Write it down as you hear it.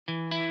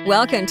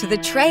Welcome to the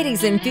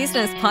Tradies in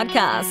Business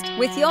podcast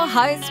with your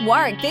hosts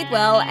Warwick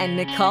Bidwell and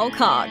Nicole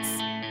Cox.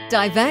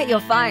 Divert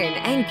your phone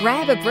and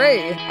grab a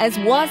brew as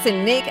Waz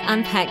and Nick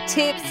unpack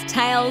tips,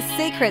 tales,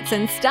 secrets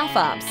and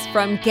stuff-ups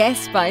from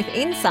guests both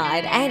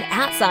inside and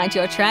outside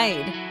your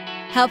trade,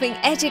 helping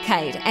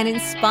educate and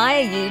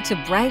inspire you to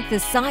break the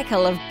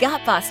cycle of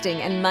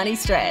gut-busting and money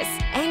stress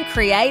and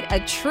create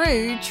a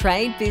true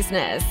trade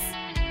business.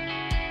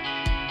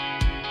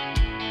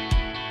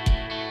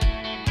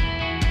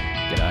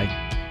 G'day.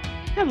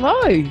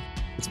 Hello.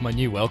 It's my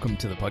new welcome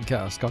to the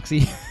podcast,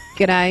 Coxie.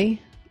 G'day.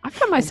 I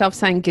find myself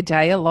saying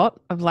g'day a lot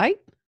of late.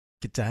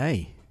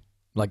 G'day.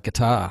 Like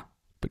guitar,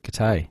 but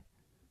g'day.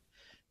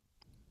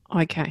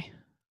 Okay.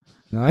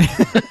 No?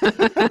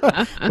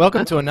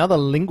 Welcome to another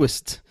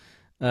linguistics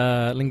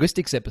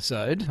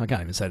episode. I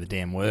can't even say the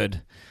damn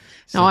word.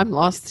 No, I'm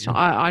lost.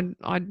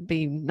 I'd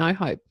be no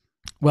hope.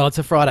 Well, it's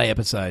a Friday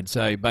episode,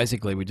 so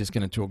basically we're just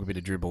going to talk a bit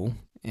of dribble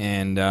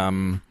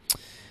and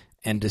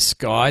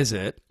disguise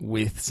it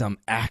with some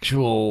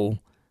actual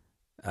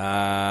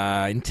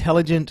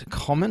intelligent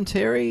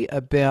commentary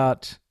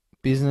about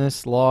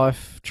business,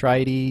 life,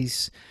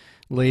 tradies,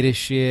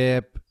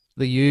 leadership,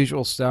 the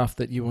usual stuff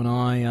that you and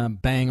I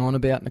bang on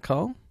about,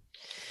 Nicole.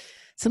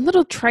 Some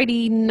little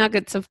tradie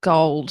nuggets of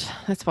gold.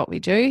 That's what we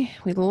do.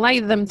 We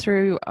lay them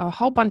through a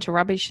whole bunch of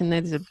rubbish and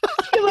there's a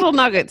few little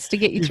nuggets to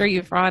get you through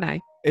your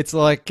Friday. It's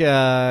like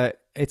going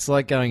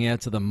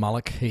out to the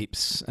mullock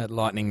heaps at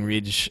Lightning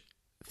Ridge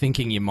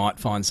thinking you might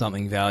find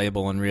something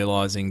valuable and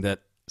realising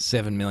that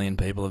 7 million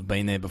people have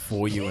been there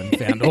before you and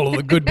found all of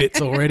the good bits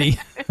already.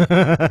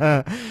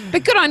 But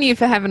good on you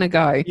for having a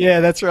go. Yeah,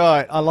 that's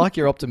right. I like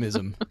your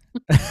optimism.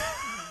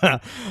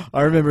 I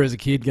remember as a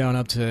kid going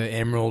up to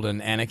Emerald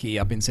and Anarchy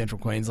up in central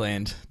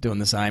Queensland, doing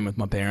the same with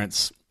my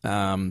parents.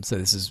 So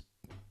this is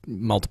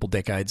multiple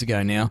decades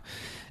ago now.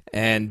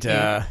 And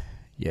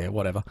yeah,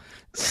 whatever.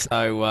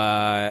 So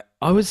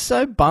I was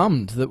so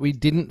bummed that we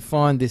didn't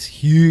find this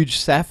huge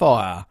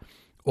sapphire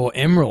or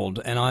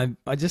emerald, and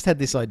I just had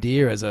this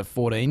idea as a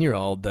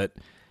 14-year-old that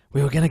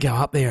we were going to go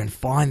up there and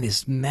find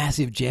this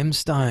massive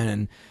gemstone,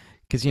 and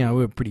because we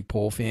were a pretty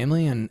poor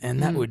family, and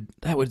that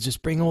would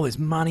just bring all this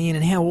money in,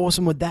 and how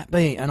awesome would that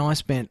be? And I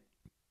spent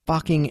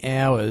fucking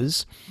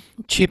hours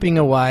chipping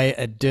away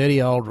at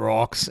dirty old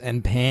rocks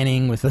and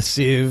panning with a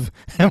sieve,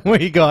 and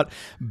we got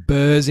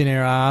burrs in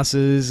our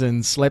asses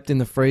and slept in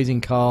the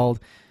freezing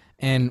cold,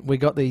 and we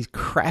got these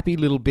crappy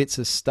little bits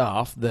of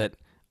stuff that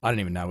I don't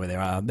even know where they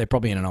are. They're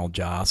probably in an old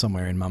jar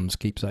somewhere in Mum's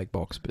keepsake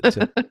box. But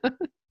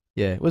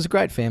yeah, it was a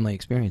great family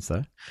experience,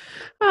 though.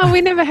 Oh,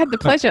 we never had the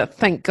pleasure,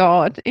 thank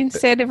God.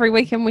 Instead, every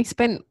weekend we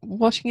spent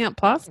washing out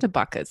plaster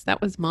buckets. That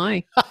was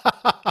my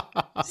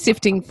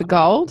sifting for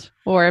gold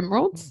or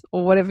emeralds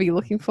or whatever you're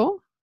looking for.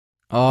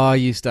 Oh, I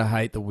used to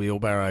hate the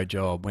wheelbarrow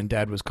job when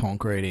Dad was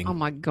concreting. Oh,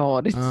 my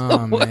God. It's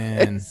the worst.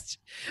 Man.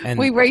 And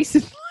we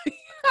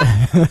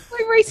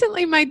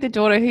recently made the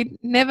daughter who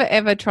never,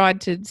 ever tried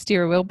to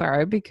steer a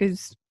wheelbarrow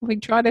because we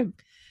try to,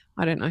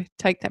 I don't know,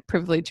 take that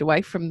privilege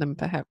away from them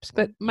perhaps,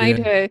 but made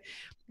her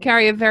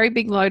carry a very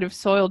big load of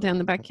soil down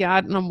the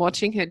backyard, and I'm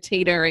watching her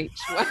teeter each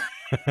way.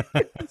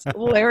 It's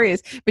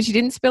hilarious. But she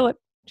didn't spill it.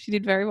 She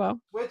did very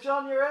well. Switch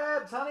on your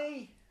abs,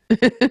 honey.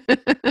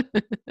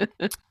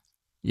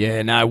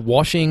 Yeah, no,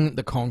 washing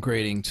the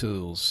concreting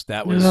tools,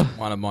 that was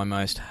one of my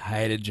most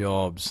hated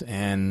jobs,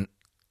 and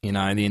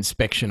the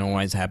inspection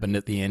always happened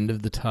at the end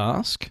of the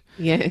task.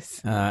 Yes.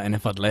 And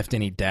if I'd left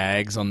any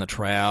dags on the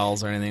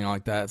trowels or anything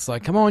like that, it's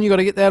like, come on, you got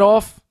to get that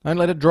off. Don't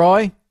let it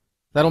dry.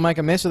 That'll make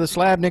a mess of the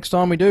slab next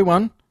time we do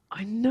one.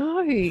 I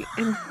know.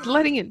 And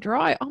letting it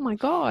dry. Oh, my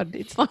God.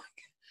 It's like,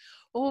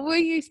 well, we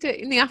used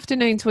to, in the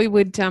afternoons, we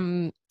would,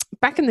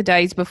 back in the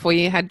days before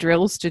you had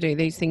drills to do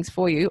these things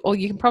for you, or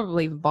you can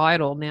probably even buy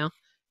it all now,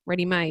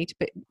 ready-made.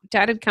 But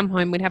Dad would come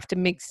home, we'd have to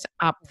mix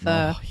up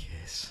the... Oh,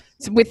 yes.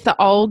 With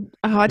the old,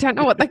 I don't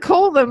know what they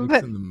call them,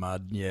 but in the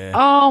mud, yeah.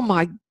 Oh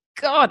my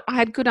God, I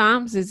had good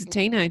arms as a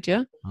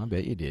teenager. I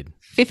bet you did.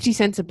 50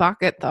 cents a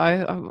bucket,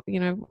 though.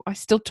 I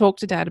still talk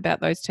to Dad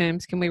about those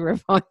terms. Can we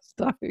revise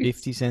those?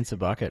 50 cents a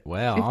bucket.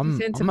 Wow, 50 I'm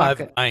cents a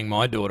bucket. overpaying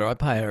my daughter. I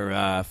pay her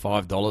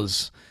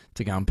 $5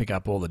 to go and pick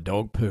up all the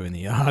dog poo in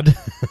the yard.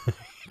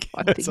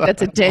 I think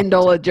that's a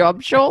 $10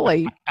 job,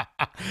 surely.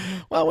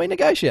 Well, we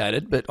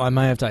negotiated, but I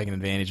may have taken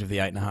advantage of the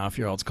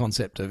 8.5-year-old's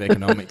concept of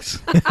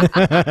economics.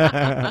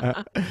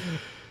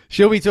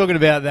 She'll be talking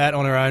about that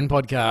on her own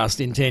podcast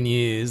in 10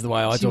 years, the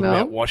way I talk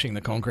about washing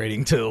the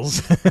concreting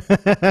tools.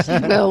 She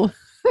will.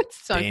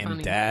 It's so Damn,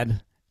 funny.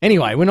 Dad.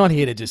 Anyway, we're not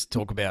here to just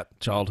talk about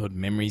childhood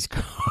memories,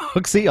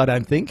 Coxie, I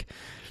don't think.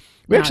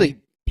 We actually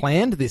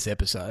planned this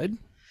episode.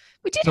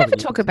 We did have a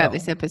talk about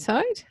this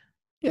episode.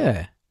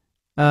 Yeah.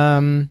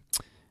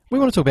 We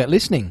want to talk about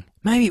listening.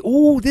 Maybe,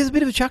 there's a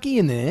bit of a Chucky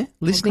in there.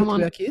 Listening to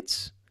our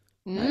kids.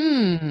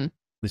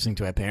 Listening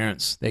to our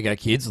parents. There you go,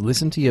 kids.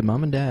 Listen to your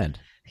mum and dad.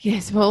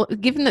 Yes, well,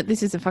 given that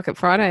this is a Fuck It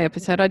Friday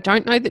episode, I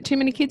don't know that too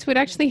many kids would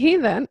actually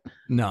hear that.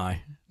 No.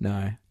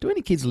 Do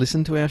any kids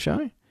listen to our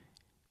show?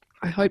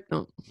 I hope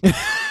not.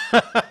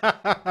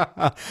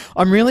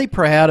 I'm really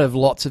proud of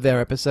lots of our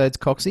episodes,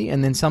 Coxie,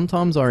 and then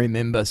sometimes I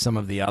remember some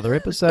of the other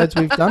episodes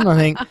we've done. I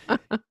think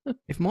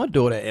if my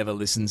daughter ever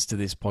listens to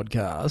this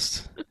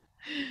podcast,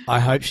 I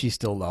hope she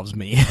still loves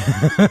me.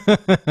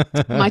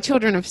 My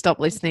children have stopped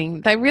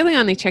listening. They really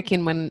only check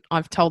in when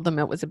I've told them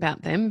it was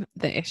about them,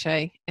 the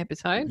Eshe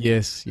episode.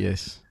 Yes,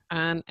 yes.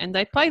 And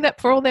they play that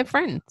for all their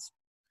friends.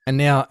 And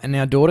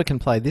now daughter can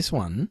play this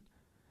one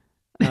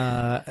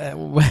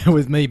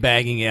with me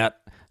bagging out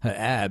her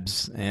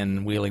abs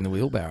and wheeling the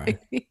wheelbarrow.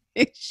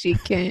 She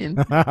can.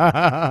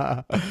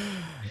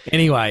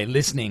 Anyway,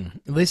 listening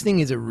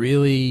is a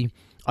really,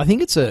 I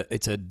think it's a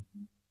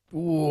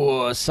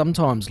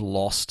sometimes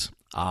lost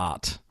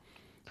art.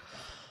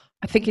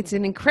 I think it's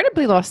an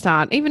incredibly lost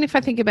art. Even if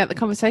I think about the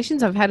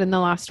conversations I've had in the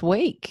last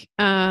week,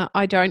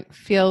 I don't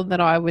feel that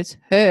I was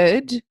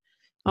heard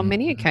on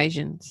many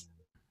occasions.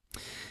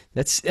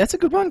 That's a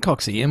good one,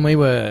 Coxie. And we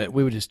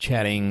were just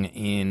chatting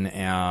in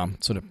our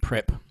sort of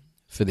prep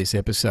for this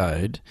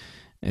episode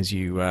as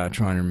you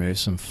try and remove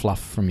some fluff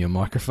from your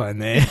microphone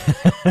there.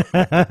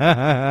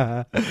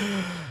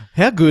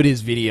 How good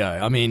is video?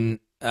 I mean,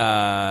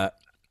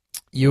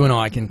 you and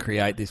I can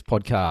create this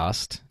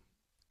podcast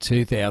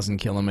 2,000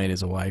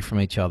 kilometres away from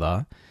each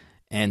other,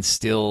 and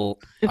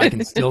I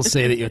can still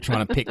see that you're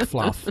trying to pick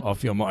fluff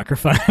off your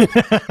microphone.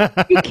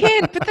 You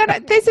can,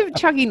 but there's a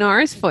Chuggy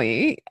Norris for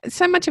you.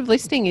 So much of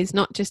listening is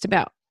not just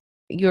about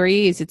your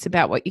ears, it's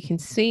about what you can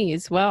see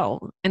as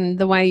well, and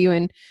the way you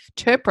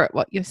interpret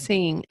what you're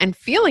seeing and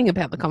feeling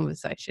about the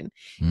conversation.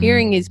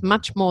 Hearing is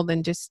much more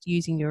than just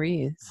using your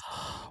ears.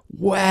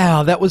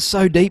 Wow, that was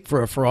so deep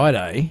for a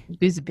Friday. It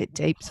was a bit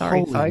deep, sorry,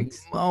 Holy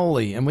folks.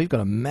 moly, and we've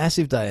got a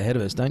massive day ahead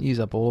of us. Don't use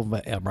up all of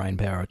our brain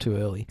power too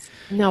early.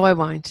 No, I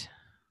won't.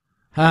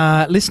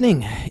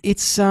 Listening,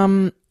 it's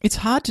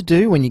hard to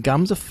do when your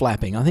gums are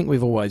flapping. I think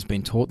we've always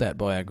been taught that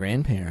by our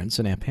grandparents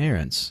and our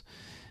parents.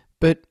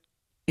 But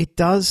it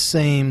does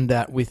seem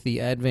that with the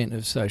advent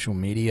of social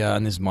media,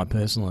 and this is my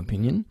personal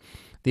opinion,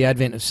 the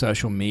advent of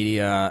social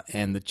media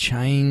and the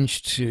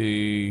change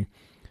to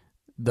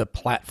the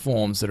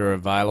platforms that are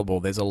available,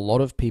 there's a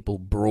lot of people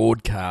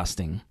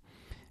broadcasting.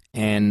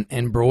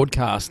 And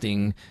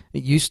broadcasting,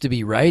 it used to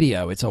be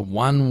radio. It's a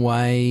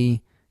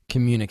one-way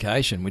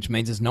communication, which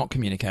means it's not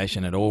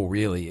communication at all,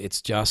 really.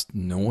 It's just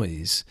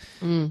noise.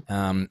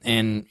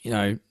 And, you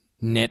know,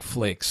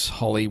 Netflix,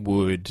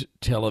 Hollywood,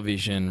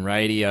 television,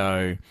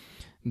 radio,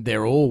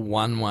 they're all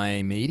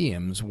one-way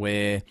mediums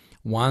where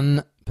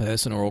one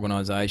person or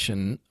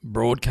organisation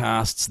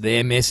broadcasts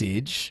their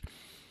message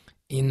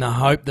in the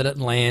hope that it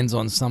lands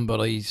on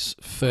somebody's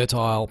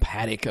fertile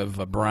paddock of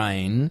a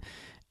brain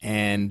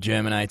and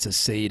germinates a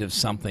seed of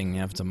something. You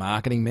know, if it's a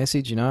marketing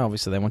message, you know,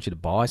 obviously they want you to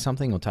buy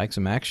something or take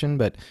some action,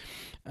 but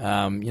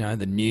you know,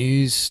 the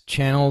news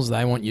channels,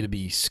 they want you to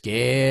be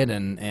scared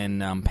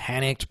and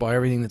panicked by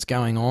everything that's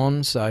going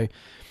on. So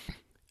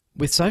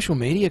with social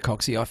media,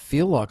 Coxie, I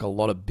feel like a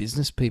lot of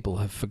business people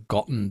have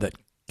forgotten that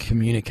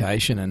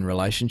communication and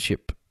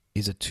relationship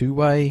is a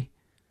two-way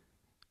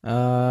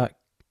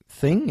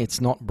thing. It's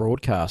not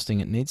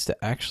broadcasting. It needs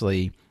to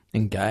actually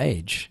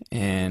engage.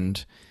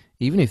 And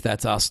even if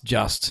that's us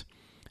just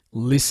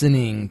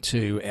listening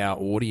to our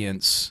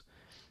audience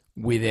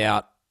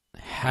without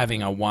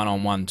having a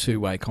one-on-one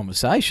two-way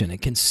conversation,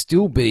 it can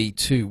still be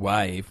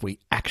two-way if we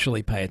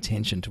actually pay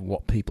attention to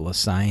what people are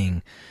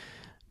saying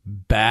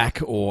back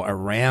or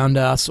around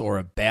us or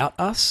about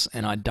us.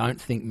 And I don't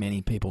think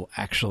many people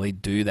actually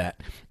do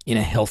that in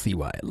a healthy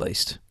way, at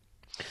least.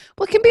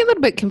 Well, it can be a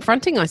little bit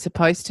confronting, I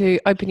suppose, to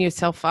open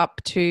yourself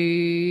up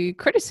to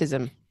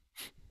criticism.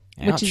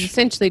 Ouch. Which is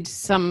essentially to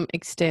some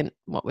extent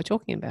what we're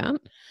talking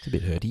about. It's a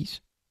bit hurties.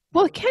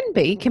 Well, it can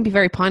be. It can be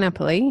very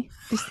pineapple-y.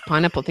 This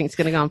pineapple thing's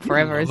going to go on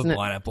forever, isn't it?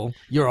 Pineapple.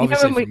 You're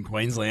obviously from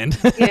Queensland.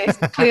 Yes,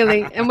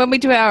 clearly. And when we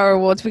do our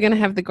awards, we're going to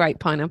have the Great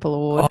Pineapple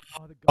Award.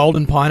 Oh, the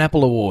Golden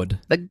Pineapple Award.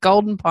 The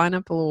Golden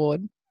Pineapple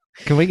Award.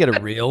 Can we get a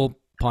real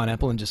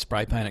pineapple and just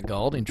spray paint it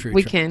gold in true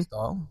Australian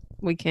style?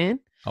 We can.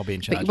 I'll be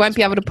in charge. But you won't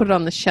be able to put it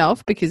on the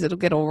shelf because it'll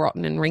get all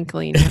rotten and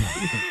wrinkly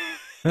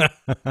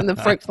and the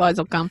fruit flies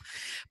will come.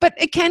 But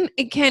it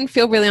can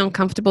feel really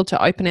uncomfortable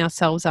to open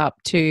ourselves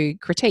up to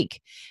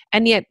critique.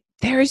 And yet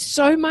there is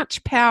so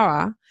much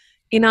power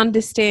in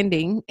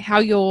understanding how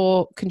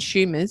your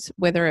consumers,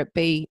 whether it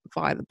be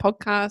via the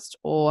podcast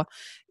or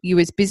you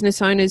as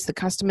business owners, the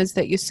customers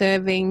that you're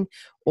serving,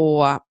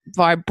 or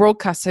via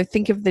broadcast. So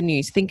think of the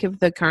news, think of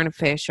the current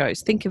affairs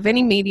shows, think of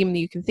any medium that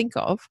you can think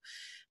of,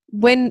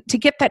 when to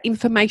get that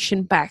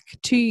information back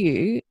to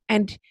you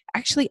and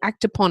actually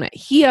act upon it,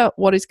 hear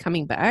what is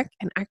coming back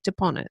and act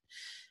upon it.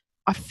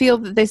 I feel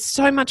that there's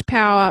so much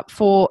power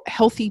for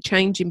healthy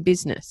change in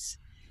business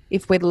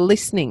if we're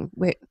listening.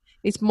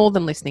 It's more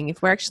than listening.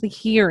 If we're actually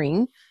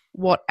hearing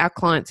what our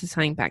clients are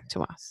saying back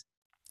to us.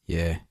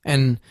 Yeah,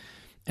 and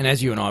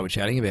as you and I were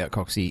chatting about,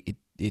 Coxie,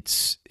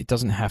 it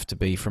doesn't have to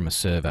be from a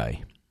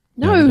survey.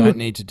 No, you don't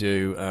need to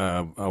do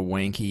a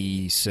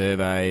wanky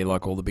survey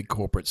like all the big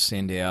corporates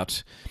send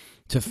out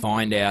to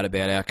find out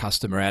about our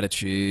customer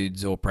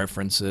attitudes or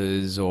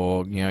preferences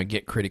or,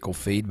 get critical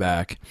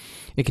feedback.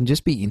 It can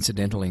just be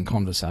incidental in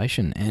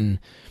conversation. And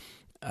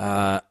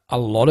a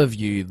lot of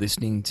you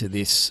listening to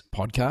this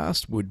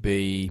podcast would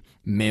be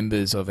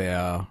members of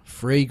our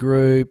free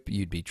group.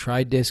 You'd be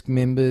Trade Desk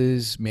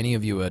members. Many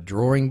of you are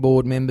Drawing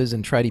Board members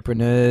and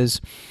tradiepreneurs.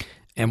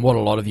 And what a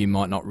lot of you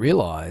might not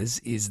realise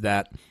is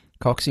that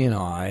Coxie and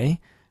I,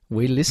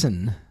 we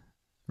listen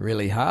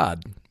really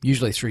hard,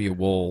 usually through your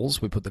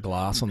walls. We put the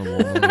glass on the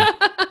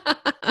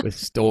wall. We're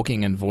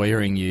stalking and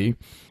voyeuring you.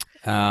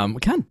 We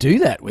can't do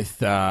that with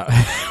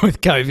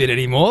with COVID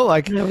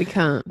anymore. No, we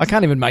can't. I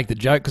can't even make the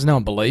joke because no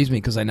one believes me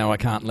because they know I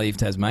can't leave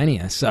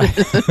Tasmania. So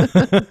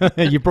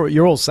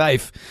you're all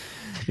safe,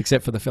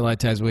 except for the fellow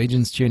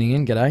Taswegians tuning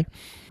in. G'day,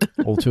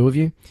 all two of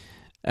you.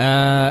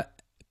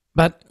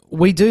 But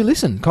we do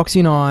listen. Coxie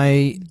and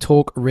I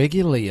talk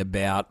regularly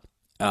about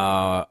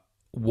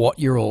what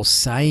you're all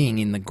saying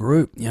in the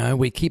group.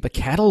 We keep a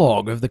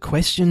catalogue of the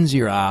questions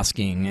you're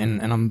asking,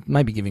 and I'm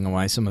maybe giving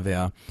away some of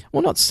our,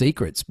 well, not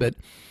secrets, but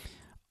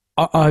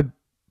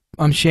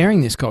I'm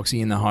sharing this, Coxie,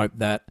 in the hope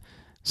that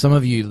some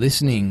of you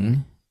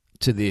listening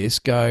to this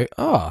go,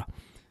 oh,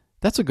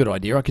 that's a good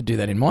idea. I could do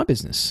that in my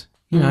business.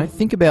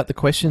 Think about the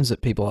questions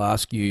that people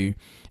ask you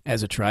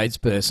as a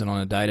tradesperson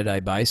on a day-to-day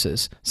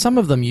basis. Some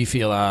of them you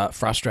feel are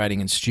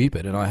frustrating and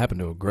stupid, and I happen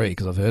to agree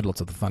because I've heard lots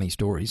of the funny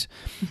stories.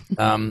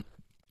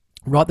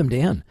 Write them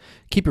down.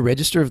 Keep a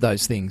register of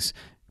those things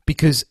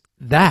because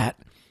that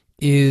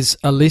is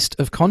a list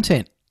of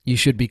content you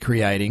should be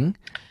creating.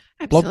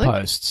 Absolutely. Blog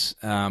posts,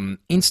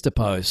 Insta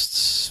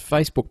posts,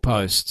 Facebook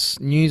posts,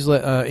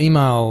 newsletter,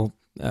 email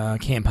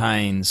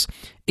campaigns,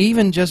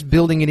 even just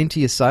building it into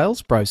your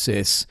sales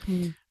process,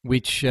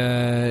 which,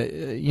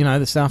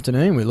 this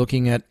afternoon we're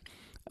looking at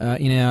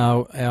in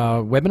our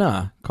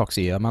webinar,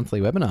 Coxie, our monthly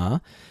webinar,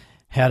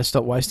 how to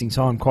stop wasting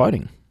time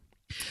quoting.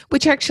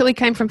 Which actually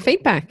came from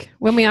feedback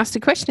when we asked a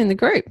question in the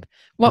group.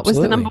 What was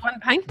the number one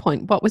pain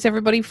point? What was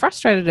everybody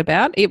frustrated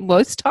about? It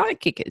was tire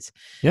kickers.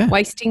 Yeah.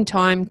 Wasting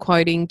time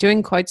quoting,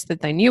 doing quotes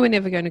that they knew were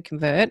never going to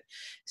convert.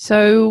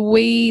 So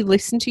we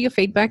listened to your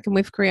feedback and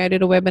we've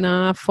created a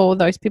webinar for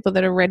those people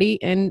that are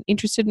ready and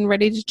interested and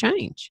ready to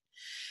change.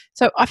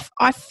 So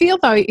I feel,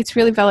 though, it's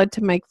really valid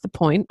to make the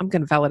point. I'm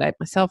going to validate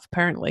myself,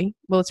 apparently.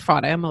 Well, it's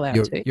Friday. I'm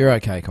allowed to. You're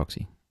okay,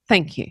 Coxie.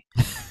 Thank you.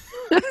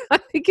 I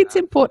think it's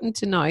important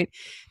to note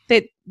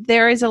that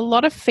there is a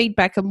lot of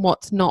feedback on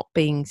what's not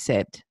being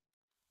said.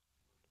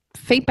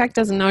 Feedback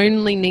doesn't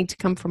only need to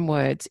come from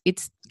words.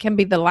 It can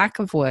be the lack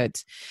of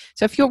words.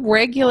 So if you're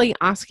regularly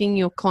asking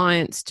your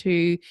clients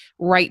to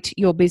rate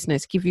your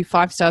business, give you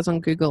 5 stars on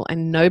Google,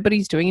 and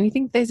nobody's doing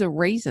anything, there's a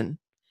reason.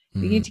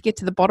 You need to get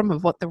to the bottom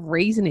of what the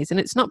reason is. And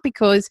it's not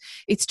because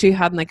it's too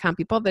hard and they can't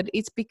be bothered.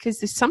 It's because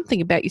there's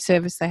something about your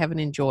service they haven't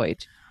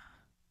enjoyed.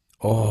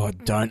 Oh,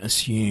 don't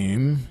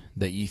assume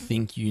that you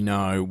think you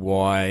know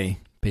why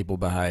people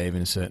behave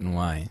in a certain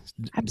way.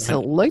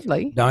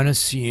 Absolutely. Don't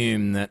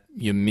assume that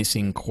you're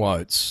missing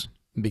quotes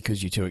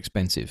because you're too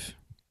expensive.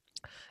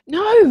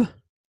 No.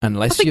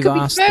 Unless you've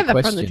asked the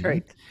question. From the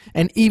truth.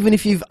 And even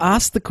if you've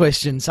asked the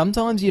question,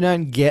 sometimes you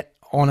don't get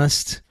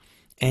honest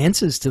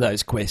answers to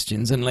those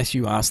questions unless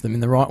you ask them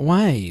in the right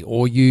way,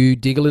 or you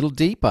dig a little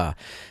deeper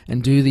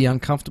and do the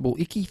uncomfortable,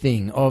 icky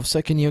thing of,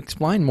 so can you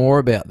explain more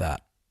about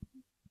that?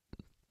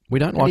 We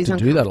don't like to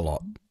do that a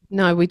lot.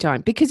 No, we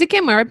don't. Because,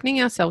 again, we're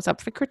opening ourselves up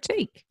for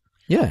critique.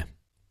 Yeah.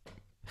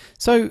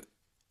 So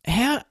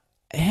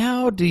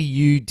how do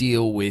you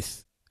deal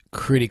with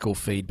critical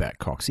feedback,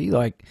 Coxie?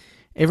 Like,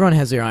 everyone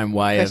has their own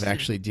way of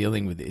actually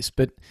dealing with this,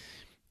 but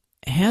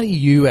how do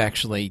you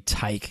actually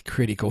take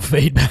critical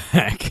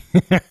feedback?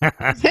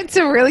 That's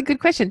a really good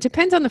question.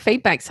 Depends on the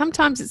feedback.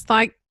 Sometimes it's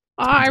like,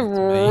 I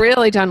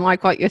really don't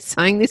like what you're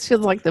saying. This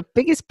feels like the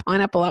biggest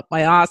pineapple up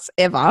my ass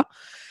ever.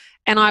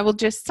 And I will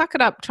just suck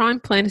it up, try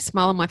and plant a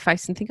smile on my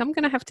face and think, I'm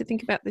going to have to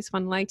think about this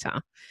one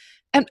later.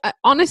 And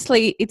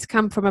honestly, it's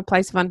come from a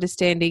place of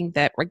understanding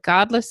that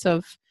regardless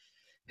of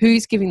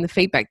who's giving the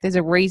feedback, there's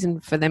a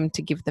reason for them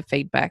to give the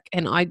feedback.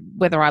 And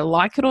whether I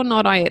like it or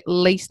not, I at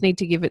least need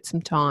to give it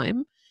some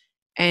time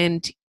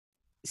and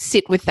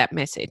sit with that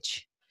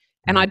message.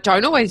 And I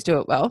don't always do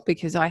it well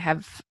because I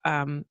have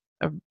a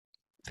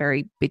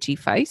very bitchy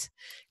face.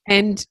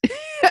 And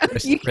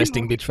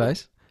resting bitch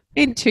face?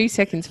 In 2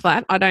 seconds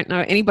flat. I don't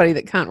know anybody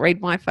that can't read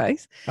my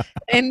face.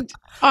 And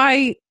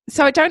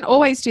so I don't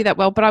always do that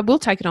well, but I will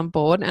take it on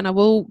board and I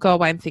will go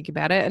away and think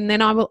about it. And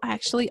then I will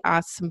actually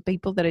ask some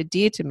people that are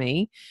dear to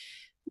me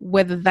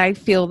whether they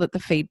feel that the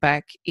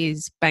feedback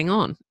is bang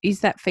on. Is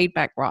that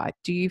feedback right?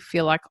 Do you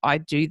feel like I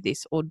do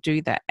this or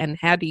do that? And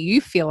how do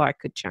you feel I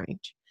could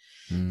change?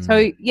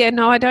 So yeah,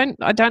 no, I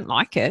don't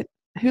like it.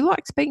 Who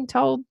likes being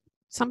told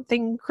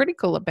something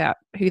critical about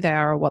who they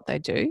are or what they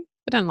do?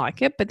 I don't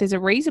like it, but there's a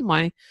reason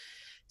why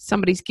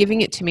somebody's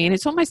giving it to me, and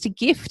it's almost a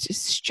gift. As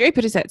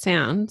stupid as that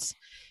sounds,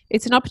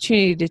 it's an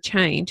opportunity to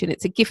change, and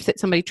it's a gift that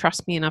somebody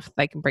trusts me enough that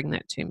they can bring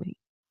that to me.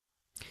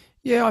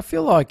 Yeah, I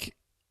feel like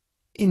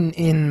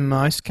in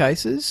most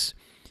cases,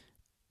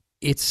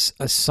 it's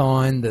a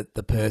sign that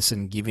the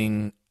person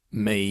giving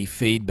me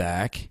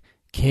feedback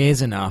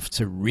cares enough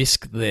to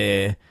risk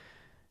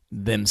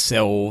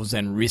themselves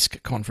and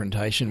risk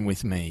confrontation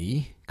with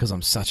me, because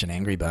I'm such an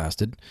angry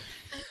bastard.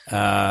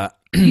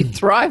 You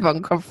thrive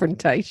on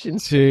confrontation.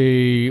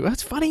 Well,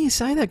 it's funny you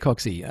say that,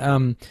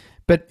 Coxie.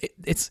 But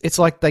it's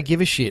like they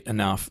give a shit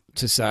enough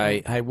to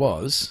say, "Hey,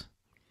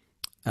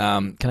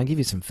 can I give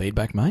you some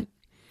feedback, mate?"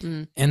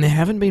 And there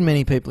haven't been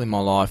many people in my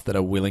life that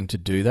are willing to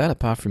do that,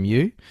 apart from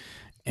you.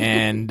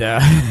 And,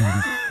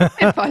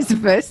 And vice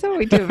versa.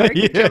 We do a very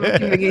good job of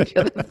giving each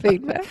other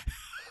feedback.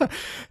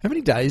 How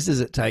many days does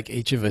it take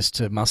each of us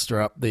to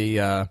muster up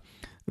the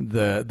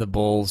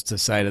balls to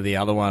say to the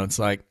other one? It's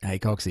like, "Hey,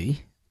 Coxie,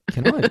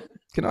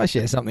 can I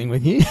share something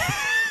with you?"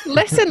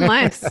 Less and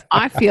less,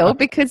 I feel,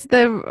 because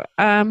the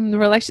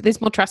there's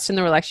more trust in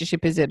the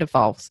relationship as it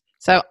evolves.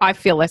 So I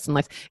feel less and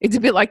less. It's a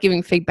bit like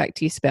giving feedback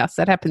to your spouse.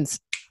 That happens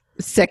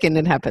the second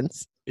it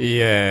happens.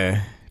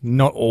 Yeah,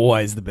 not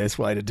always the best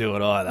way to do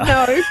it either.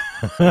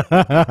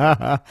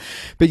 No.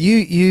 But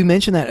you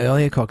mentioned that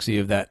earlier, Coxie,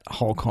 of that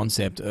whole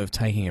concept of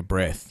taking a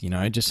breath,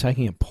 just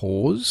taking a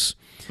pause,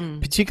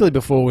 particularly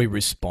before we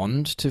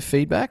respond to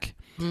feedback.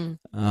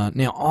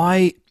 Now,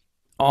 I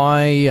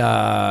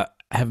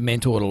have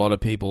mentored a lot of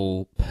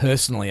people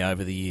personally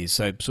over the years,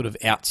 so sort of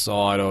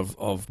outside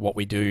of what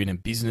we do in a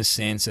business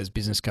sense as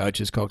business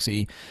coaches,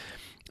 Coxie.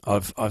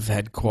 I've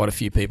had quite a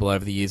few people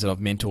over the years that I've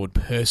mentored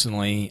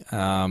personally,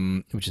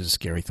 which is a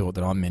scary thought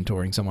that I'm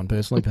mentoring someone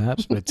personally,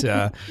 perhaps. But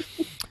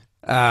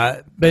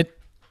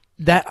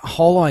that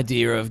whole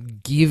idea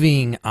of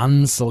giving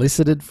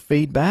unsolicited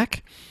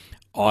feedback,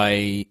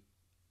 I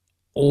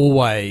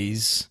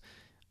always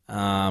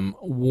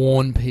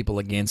warn people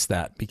against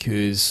that,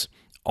 because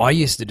I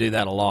used to do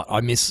that a lot. I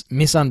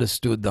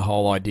misunderstood the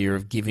whole idea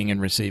of giving and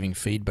receiving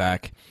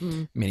feedback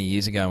many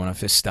years ago when I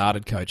first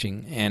started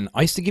coaching. And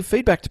I used to give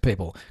feedback to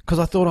people because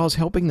I thought I was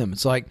helping them.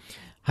 It's like,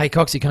 "Hey,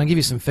 Coxie, can I give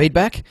you some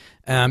feedback?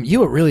 You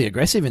were really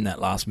aggressive in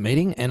that last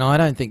meeting, and I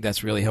don't think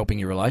that's really helping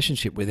your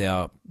relationship with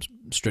our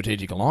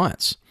strategic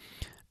alliance."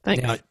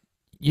 Thanks. Now,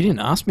 you didn't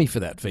ask me for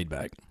that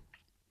feedback.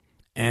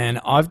 And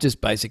I've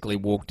just basically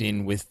walked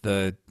in with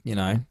the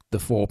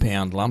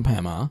 4-pound lump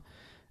hammer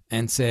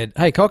and said,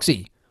 "Hey,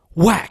 Coxie,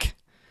 whack."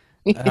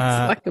 It's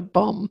like a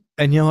bomb.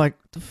 And you're like,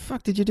 "The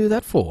fuck did you do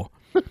that for?"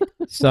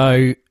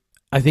 So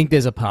I think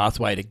there's a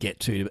pathway to get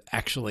to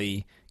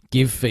actually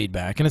give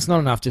feedback. And it's not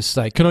enough just to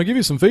say, "Can I give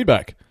you some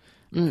feedback?"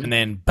 And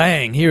then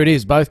bang, here it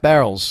is, both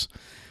barrels.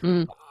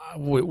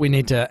 We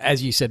need to,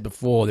 as you said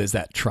before, there's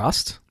that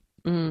trust.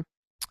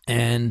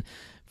 And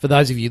for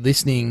those of you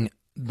listening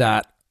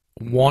that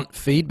want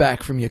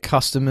feedback from your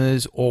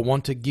customers or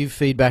want to give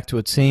feedback to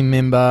a team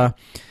member,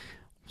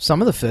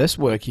 some of the first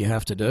work you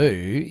have to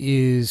do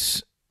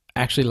is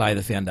actually lay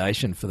the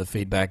foundation for the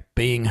feedback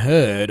being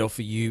heard, or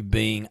for you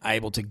being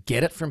able to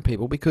get it from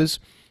people, because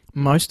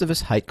most of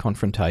us hate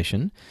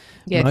confrontation.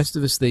 Yes. Most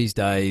of us these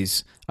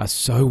days are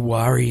so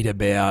worried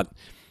about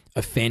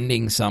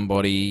offending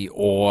somebody,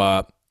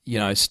 or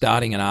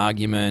starting an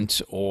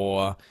argument,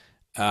 or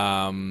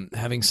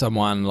having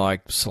someone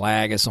like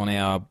slag us on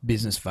our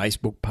business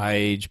Facebook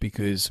page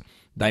because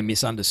they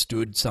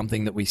misunderstood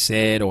something that we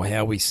said or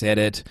how we said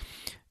it.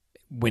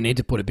 We need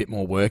to put a bit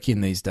more work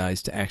in these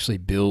days to actually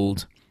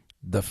build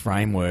the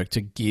framework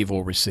to give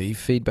or receive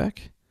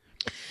feedback.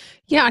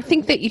 Yeah, I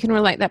think that you can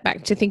relate that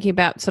back to thinking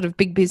about sort of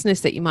big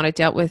business that you might have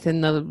dealt with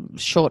in the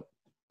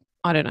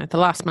the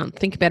last month.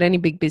 Think about any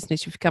big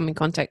business you've come in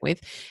contact with,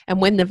 and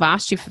when they've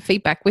asked you for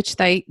feedback, which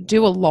they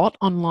do a lot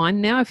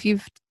online now. If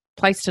you've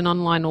placed an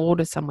online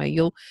order somewhere,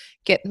 you'll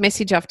get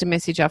message after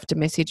message after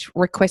message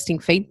requesting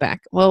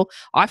feedback. Well,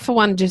 I, for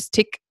one, just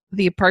tick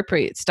the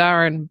appropriate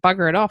star and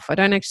bugger it off. I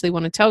don't actually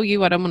want to tell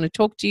you. I don't want to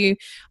talk to you.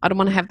 I don't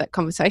want to have that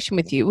conversation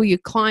with you. Well, your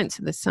clients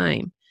are the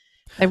same.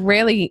 They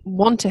rarely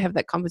want to have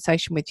that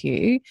conversation with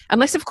you,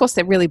 unless, of course,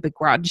 they're really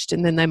begrudged,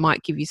 and then they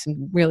might give you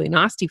some really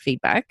nasty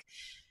feedback.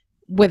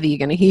 Whether you're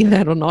going to hear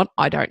that or not,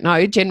 I don't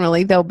know.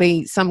 Generally, there'll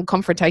be some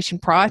confrontation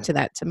prior to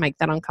that to make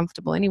that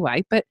uncomfortable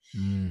anyway. But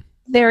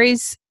there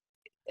is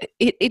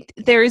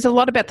a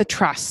lot about the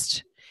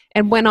trust.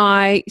 And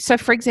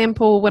for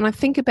example, when I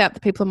think about the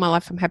people in my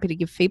life I'm happy to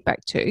give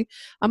feedback to,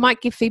 I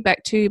might give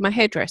feedback to my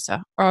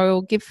hairdresser, or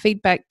I'll give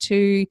feedback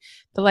to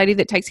the lady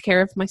that takes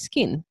care of my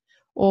skin,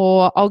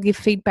 or I'll give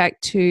feedback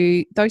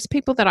to those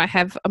people that I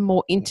have a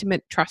more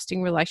intimate,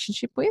 trusting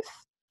relationship with,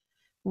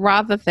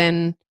 rather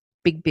than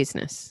big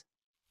business.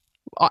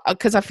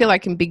 Because I feel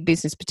like in big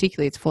business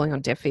particularly, it's falling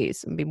on deaf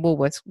ears. I mean,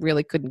 Woolworths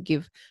really couldn't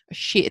give a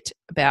shit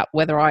about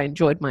whether I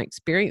enjoyed my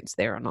experience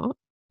there or not.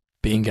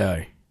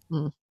 Bingo.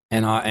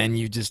 And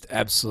you just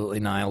absolutely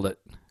nailed it,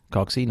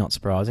 Coxie, not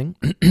surprising,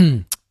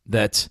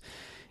 that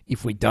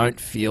if we don't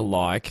feel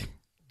like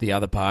the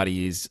other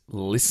party is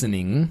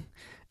listening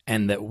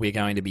and that we're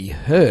going to be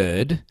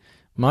heard,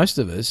 most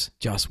of us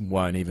just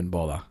won't even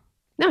bother.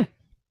 No.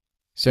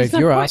 So There's if no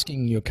you're point.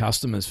 asking your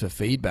customers for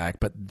feedback,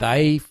 but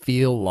they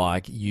feel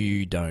like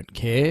you don't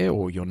care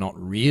or you're not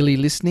really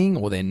listening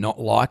or they're not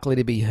likely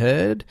to be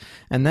heard,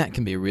 and that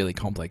can be a really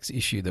complex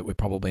issue that we're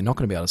probably not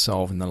going to be able to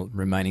solve in the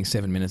remaining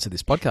 7 minutes of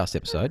this podcast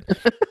episode,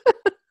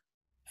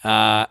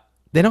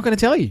 they're not going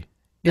to tell you.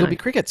 It'll No. be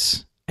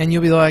crickets. And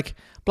you'll be like,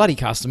 bloody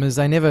customers,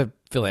 they never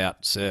fill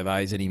out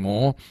surveys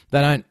anymore.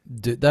 They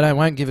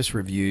won't give us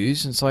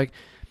reviews. And it's like,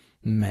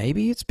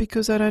 maybe it's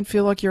because they don't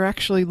feel like you're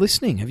actually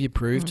listening. Have you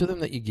proved to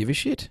them that you give a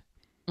shit?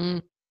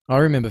 Mm. I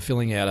remember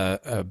filling out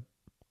a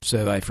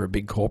survey for a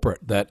big corporate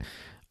that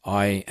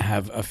I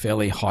have a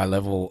fairly high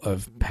level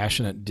of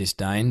passionate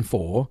disdain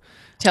for.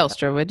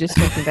 Telstra. We're just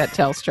talking about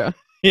Telstra.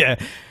 Yeah,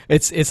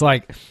 it's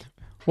like,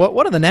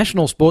 what are the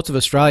national sports of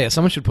Australia?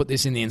 Someone should put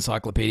this in the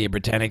Encyclopedia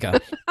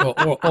Britannica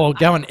or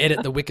go and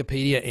edit the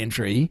Wikipedia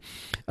entry.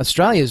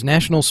 Australia's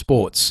national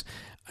sports,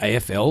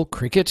 AFL,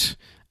 cricket,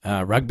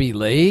 rugby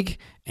league,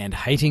 and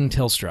hating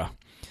Telstra.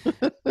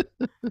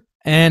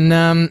 And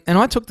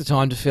I took the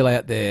time to fill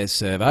out their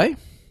survey,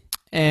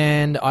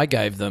 and I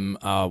gave them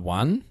a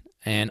 1.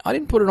 And I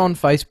didn't put it on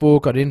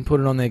Facebook. I didn't put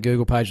it on their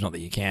Google page. Not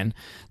that you can.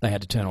 They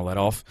had to turn all that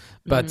off.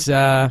 But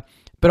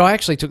I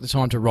actually took the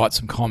time to write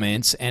some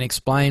comments and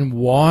explain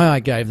why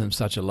I gave them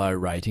such a low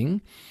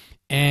rating.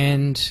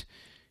 And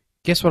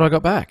guess what I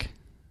got back?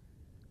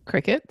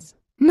 Crickets.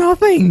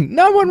 Nothing.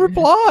 No one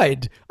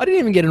replied. I didn't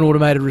even get an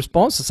automated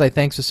response to say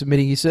thanks for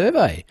submitting your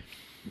survey.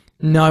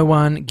 No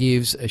one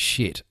gives a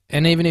shit.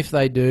 And even if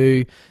they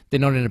do, they're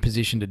not in a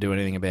position to do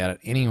anything about it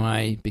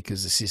anyway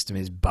because the system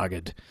is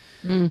buggered.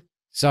 Mm.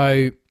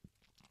 So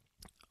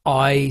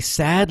I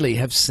sadly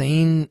have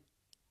seen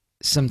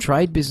some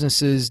trade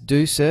businesses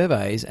do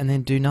surveys and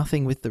then do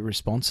nothing with the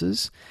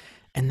responses.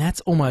 And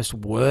that's almost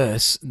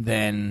worse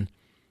than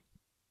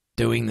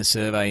doing the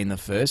survey in the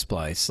first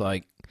place.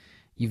 Like,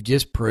 you've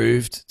just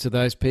proved to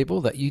those people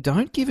that you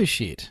don't give a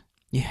shit.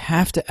 You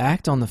have to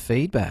act on the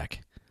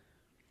feedback.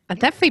 And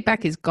that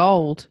feedback is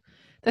gold.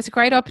 That's a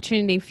great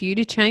opportunity for you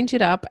to change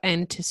it up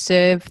and to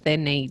serve their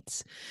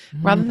needs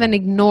rather than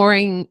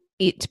ignoring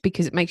it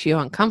because it makes you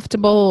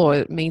uncomfortable or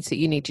it means that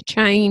you need to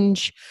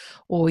change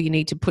or you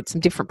need to put some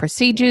different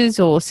procedures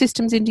or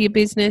systems into your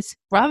business.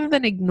 Rather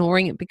than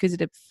ignoring it because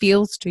it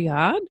feels too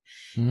hard,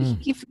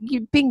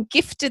 you've been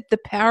gifted the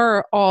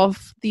power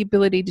of the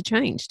ability to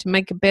change, to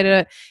make a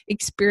better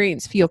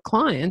experience for your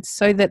clients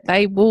so that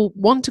they will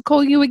want to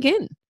call you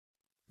again.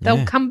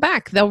 They'll come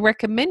back. They'll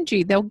recommend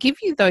you. They'll give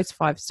you those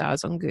 5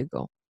 stars on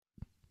Google,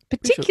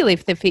 particularly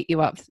if they've hit you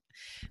up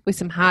with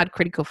some hard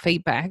critical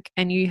feedback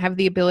and you have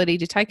the ability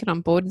to take it on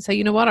board and say,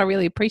 you know what, I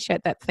really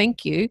appreciate that.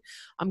 Thank you.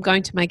 I'm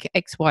going to make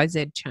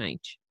XYZ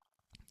change.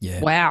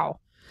 Yeah. Wow.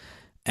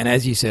 And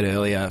as you said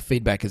earlier,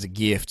 feedback is a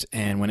gift.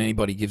 And when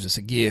anybody gives us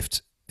a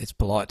gift, it's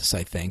polite to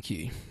say thank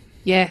you.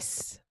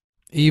 Yes.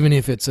 Even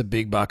if it's a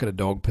big bucket of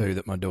dog poo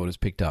that my daughter's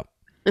picked up.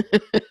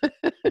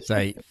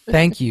 Say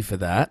thank you for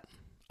that.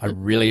 I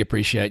really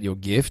appreciate your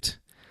gift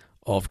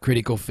of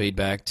critical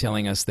feedback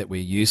telling us that we're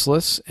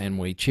useless and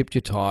we chipped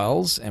your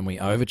tiles and we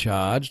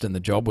overcharged and the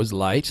job was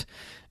late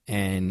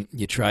and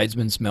your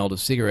tradesman smelled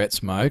of cigarette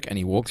smoke and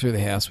he walked through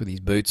the house with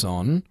his boots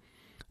on.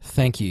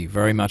 Thank you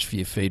very much for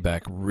your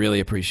feedback. Really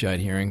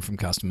appreciate hearing from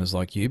customers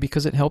like you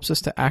because it helps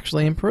us to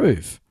actually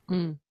improve.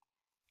 Mm.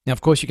 Now,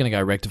 of course, you're going to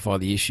go rectify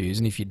the issues,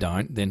 and if you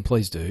don't, then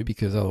please do,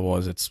 because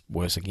otherwise it's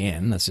worse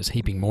again. That's just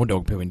heaping more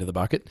dog poo into the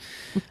bucket.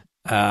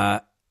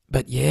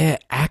 But yeah,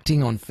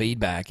 acting on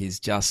feedback is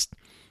just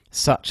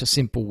such a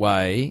simple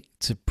way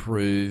to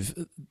prove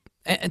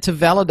and to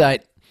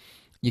validate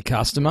your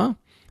customer,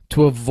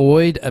 to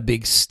avoid a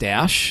big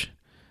stoush.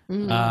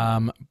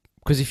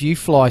 Because if you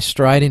fly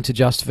straight into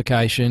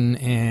justification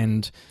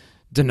and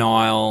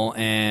denial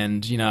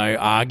and,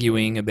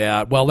 arguing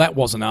about, well, that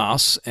wasn't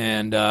us,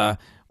 and,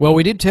 well,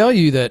 we did tell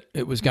you that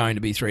it was going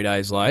to be 3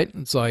 days late.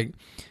 It's like,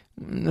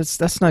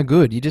 that's no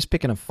good. You're just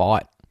picking a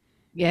fight.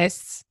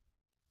 Yes.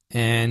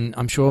 And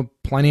I'm sure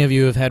plenty of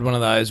you have had one of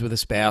those with a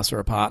spouse or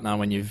a partner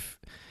when you've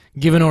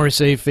given or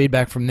received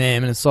feedback from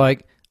them and it's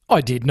like,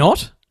 I did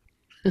not.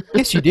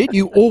 Yes, you did.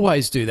 You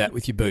always do that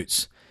with your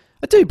boots.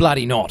 I do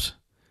bloody not.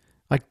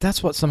 Like,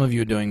 that's what some of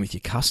you are doing with your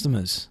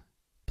customers.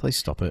 Please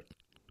stop it.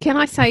 Can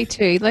I say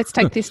too, let's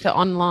take this to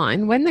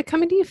online. When they're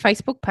coming to your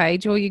Facebook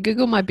page or you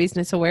Google My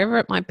Business or wherever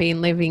it might be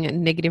and leaving a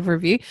negative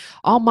review,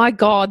 oh my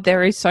God,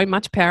 there is so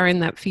much power in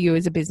that for you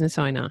as a business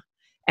owner.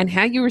 And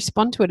how you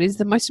respond to it is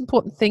the most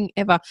important thing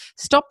ever.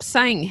 Stop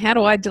saying, how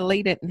do I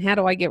delete it and how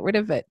do I get rid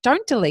of it?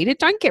 Don't delete it.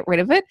 Don't get rid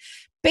of it.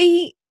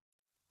 Be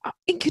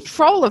in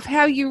control of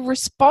how you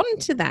respond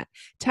to that.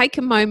 Take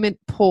a moment,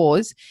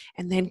 pause,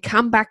 and then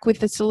come back with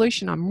the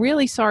solution. I'm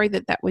really sorry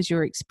that that was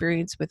your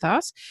experience with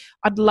us.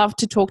 I'd love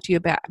to talk to you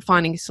about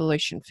finding a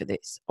solution for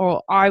this.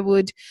 Or I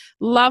would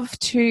love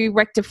to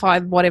rectify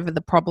whatever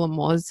the problem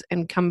was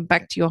and come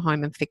back to your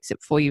home and fix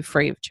it for you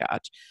free of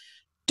charge.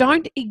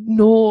 Don't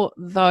ignore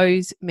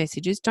those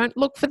messages. Don't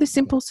look for the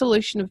simple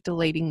solution of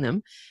deleting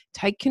them.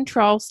 Take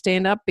control,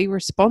 stand up, be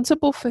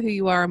responsible for who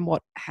you are and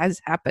what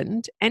has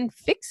happened, and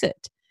fix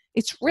it.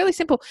 It's really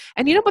simple.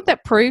 And you know what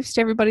that proves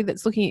to everybody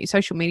that's looking at your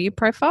social media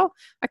profile?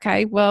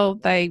 Okay, well,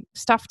 they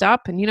stuffed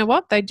up and you know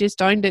what? They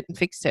just owned it and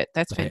fixed it.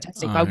 That's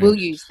fantastic. I will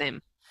use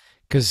them.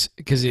 Because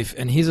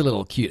and here's a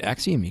little cute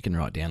axiom you can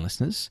write down,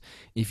 listeners.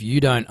 If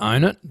you don't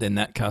own it, then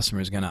that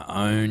customer is going to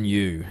own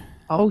you.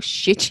 Oh,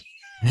 shit.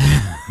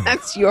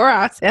 That's your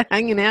ass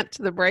hanging out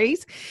to the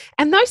breeze.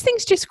 And those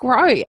things just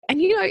grow.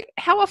 And, you know,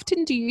 how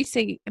often do you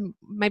see, and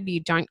maybe you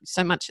don't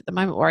so much at the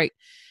moment, Warwick,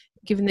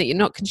 given that you're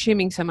not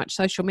consuming so much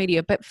social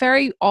media, but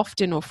very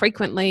often or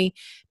frequently,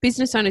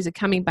 business owners are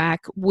coming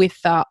back with,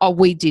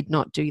 we did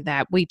not do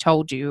that. We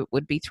told you it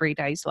would be 3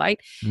 days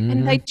late.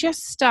 And they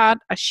just start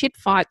a shit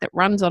fight that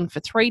runs on for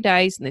 3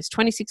 days and there's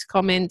 26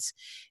 comments.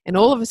 And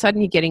all of a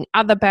sudden you're getting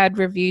other bad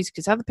reviews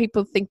because other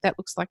people think that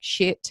looks like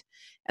shit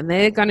and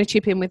they're going to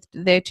chip in with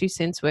their 2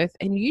 cents worth.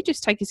 And you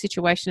just take a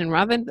situation and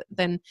rather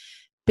than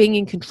being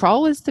in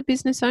control as the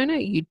business owner,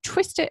 you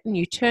twist it and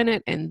you turn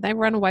it and they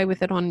run away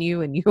with it on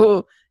you and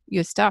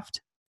you're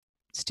stuffed.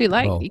 It's too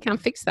late. You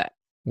can't fix that.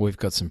 We've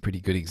got some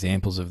pretty good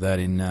examples of that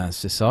in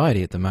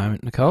society at the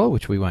moment, Nicole,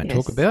 which we won't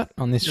talk about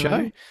on this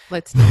show.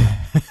 Let's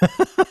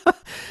not.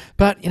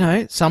 But, you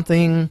know,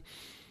 something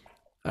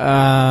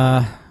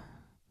that's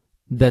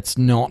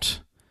not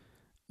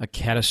a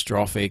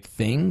catastrophic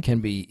thing can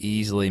be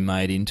easily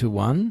made into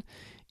one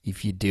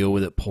if you deal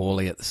with it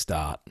poorly at the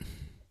start.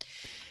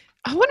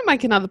 I want to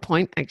make another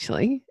point,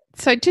 actually.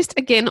 So just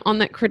again on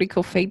that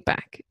critical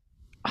feedback,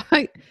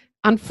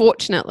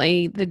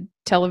 unfortunately, the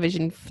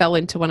television fell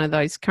into one of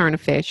those current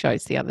affairs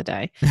shows the other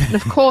day. And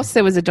of course,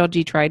 there was a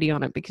dodgy tradie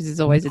on it because there's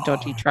always a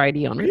dodgy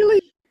tradie on it.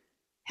 Really?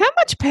 How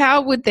much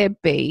power would there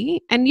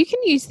be? And you can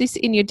use this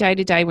in your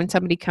day-to-day when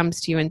somebody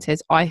comes to you and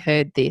says, I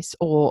heard this,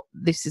 or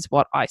this is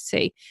what I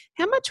see.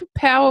 How much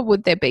power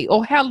would there be,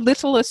 or how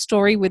little a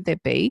story would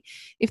there be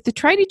if the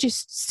tradie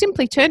just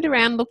simply turned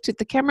around, looked at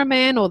the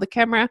cameraman or the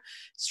camera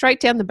straight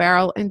down the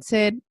barrel and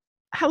said,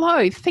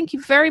 hello, thank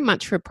you very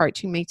much for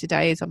approaching me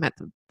today as I'm at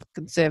the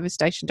service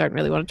station. Don't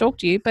really want to talk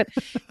to you, but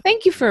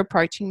thank you for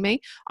approaching me.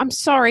 I'm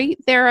sorry.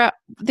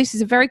 This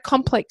is a very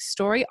complex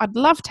story. I'd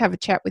love to have a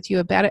chat with you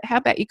about it. How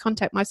about you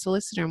contact my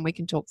solicitor and we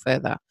can talk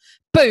further?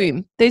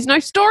 Boom. There's no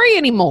story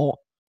anymore.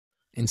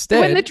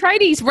 Instead, when the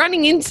tradie's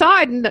running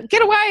inside and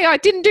get away, I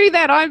didn't do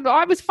that.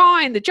 I was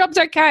fine. The job's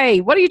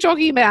okay. What are you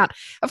talking about?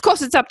 Of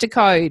course it's up to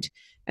code.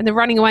 And they're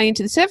running away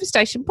into the service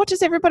station. What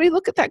does everybody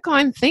look at that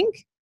guy and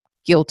think?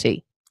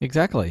 Guilty.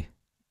 Exactly.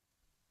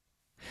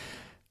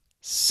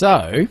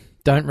 So,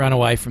 don't run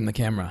away from the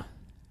camera.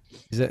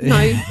 Is that, no.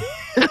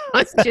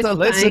 Is that the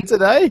lesson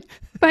today?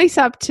 Face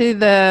up to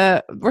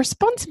the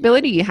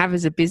responsibility you have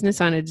as a business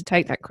owner to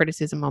take that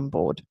criticism on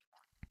board.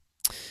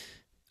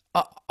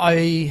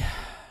 I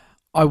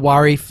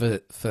worry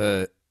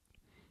for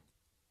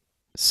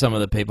some of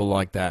the people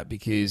like that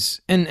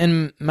because,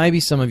 and maybe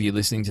some of you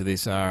listening to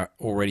this are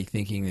already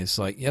thinking this,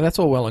 like, yeah, that's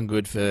all well and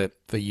good for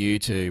you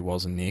two,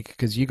 wasn't Nick?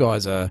 Because you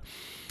guys are,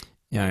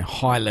 you know,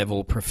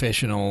 high-level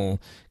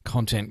professional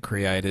content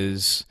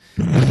creators.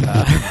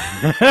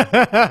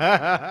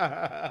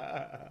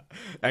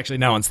 Actually,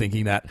 no one's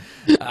thinking that.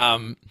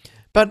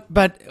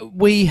 But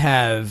we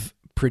have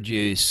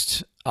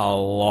produced a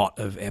lot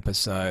of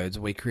episodes.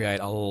 We create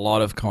a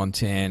lot of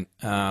content.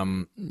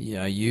 You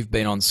know, you've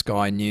been on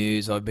Sky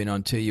News. I've been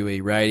on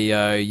 2UE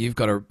Radio. You've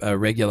got a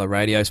regular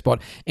radio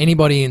spot.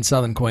 Anybody in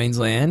Southern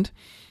Queensland,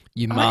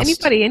 you must.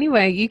 Anybody,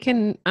 anywhere. You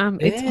can.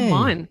 It's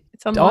online.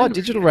 Oh,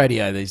 digital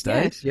radio these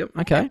days. Yep.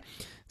 Okay.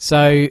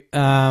 So,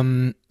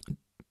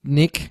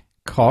 Nick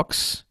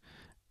Cox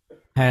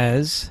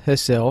has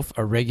herself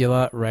a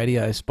regular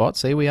radio spot.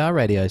 See, we are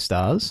radio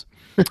stars.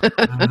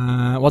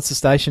 What's the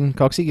station,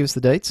 Coxie? Give us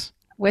the deets.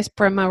 West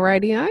Bremer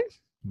Radio.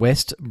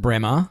 West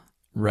Bremer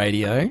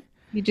Radio.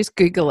 You just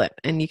Google it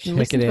and you can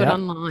listen to it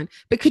online.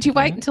 But could you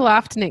wait until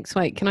after next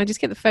week? Can I just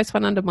get the first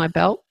one under my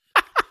belt?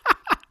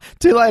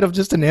 Too late. I've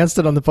just announced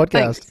it on the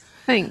podcast.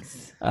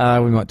 Thanks. We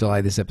might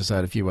delay this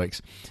episode a few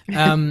weeks.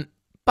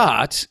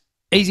 But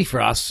easy for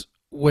us.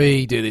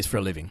 We do this for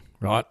a living,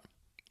 right?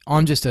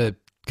 I'm just a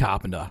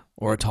carpenter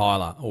or a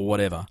tiler or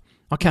whatever.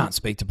 I can't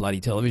speak to bloody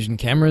television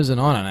cameras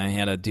and I don't know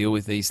how to deal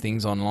with these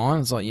things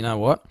online. It's like, you know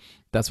what?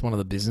 That's one of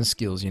the business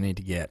skills you need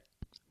to get.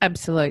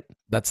 Absolute.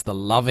 That's the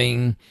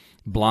loving,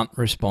 blunt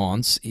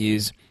response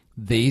is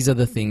these are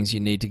the things you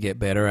need to get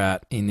better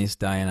at in this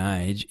day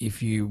and age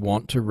if you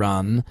want to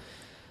run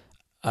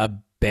a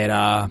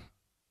better,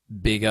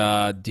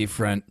 bigger,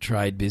 different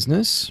trade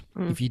business.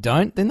 If you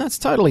don't, then that's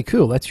totally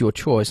cool. That's your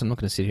choice. I'm not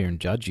going to sit here and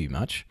judge you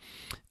much.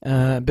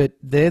 But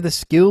they're the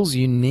skills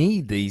you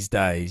need these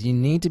days. You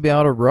need to be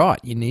able to write.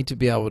 You need to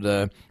be able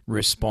to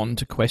respond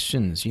to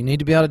questions. You need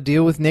to be able to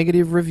deal with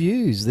negative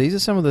reviews. These are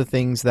some of the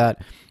things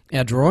that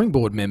our drawing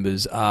board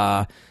members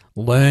are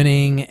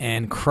learning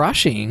and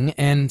crushing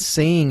and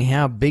seeing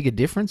how big a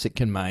difference it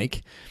can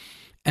make.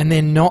 And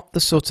they're not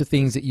the sorts of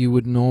things that you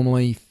would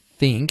normally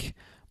think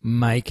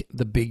make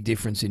the big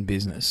difference in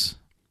business.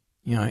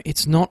 You know,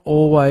 it's not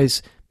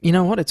always, you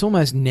know what, it's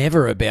almost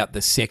never about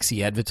the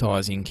sexy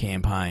advertising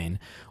campaign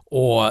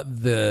or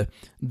the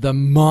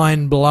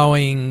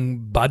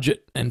mind-blowing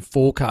budget and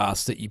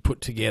forecast that you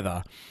put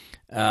together,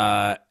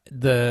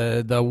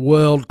 the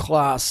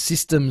world-class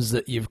systems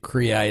that you've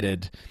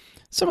created.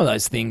 Some of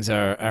those things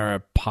are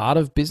a part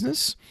of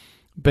business,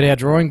 but our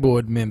drawing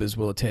board members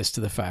will attest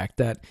to the fact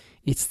that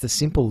it's the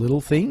simple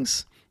little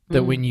things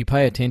that when you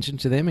pay attention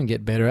to them and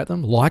get better at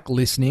them, like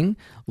listening,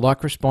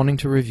 like responding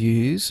to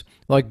reviews,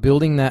 like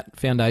building that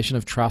foundation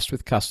of trust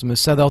with customers,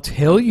 so they'll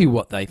tell you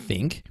what they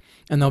think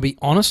and they'll be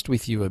honest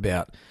with you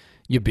about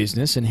your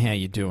business and how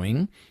you're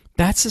doing.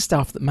 That's the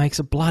stuff that makes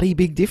a bloody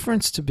big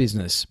difference to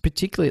business,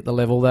 particularly at the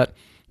level that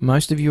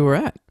most of you are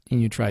at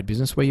in your trade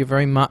business, where you're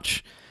very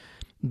much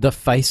the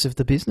face of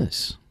the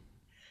business.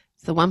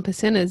 It's the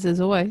 1%ers, as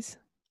always.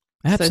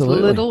 Absolutely. So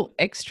those little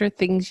extra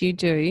things you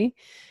do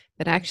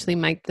that actually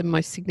make the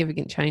most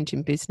significant change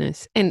in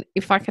business. And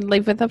if I can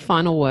leave with a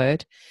final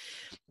word,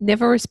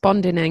 never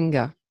respond in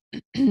anger.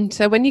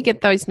 So when you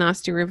get those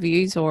nasty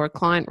reviews or a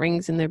client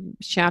rings and they're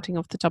shouting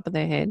off the top of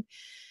their head,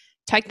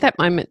 take that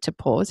moment to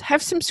pause.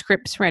 Have some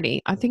scripts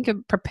ready. I think a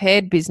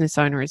prepared business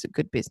owner is a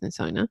good business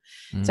owner.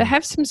 So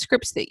have some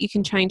scripts that you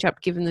can change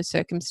up given the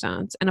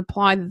circumstance and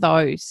apply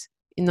those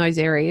in those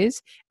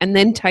areas, and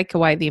then take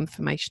away the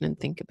information and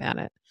think about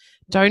it.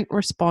 Don't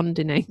respond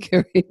in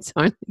anger. It's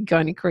only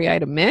going to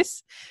create a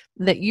mess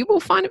that you will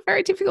find it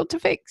very difficult to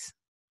fix.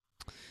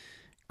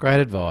 Great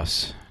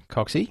advice,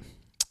 Coxie.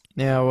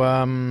 Now,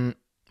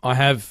 I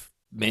have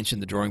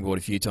mentioned the drawing board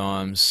a few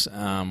times.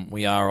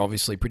 We are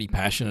obviously pretty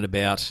passionate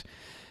about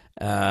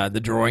the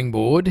drawing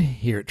board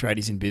here at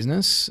Tradies in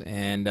Business,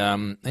 and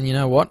you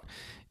know what?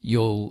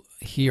 You'll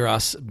hear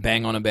us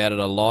bang on about it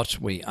a lot.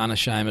 We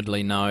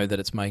unashamedly know that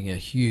it's making a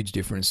huge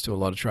difference to a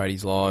lot of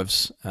tradies'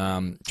 lives,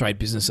 trade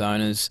business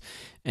owners,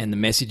 and the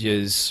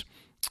messages.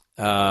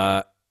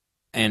 And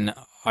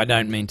I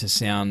don't mean to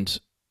sound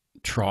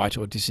trite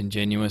or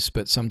disingenuous,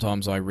 but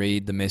sometimes I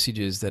read the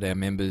messages that our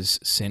members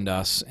send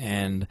us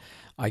and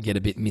I get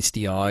a bit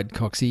misty-eyed,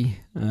 Coxie,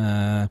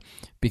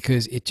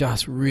 because it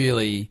just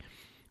really,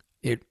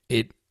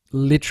 it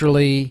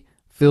literally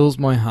fills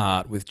my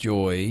heart with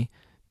joy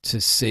to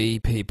see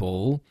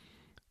people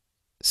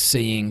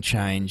seeing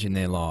change in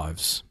their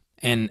lives.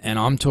 And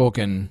I'm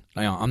talking,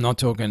 I'm not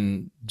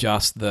talking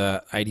just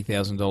the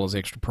 $80,000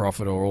 extra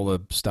profit or all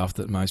the stuff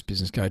that most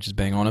business coaches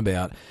bang on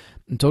about.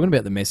 I'm talking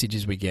about the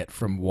messages we get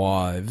from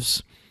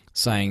wives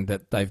saying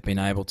that they've been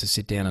able to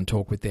sit down and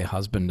talk with their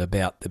husband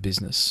about the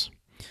business.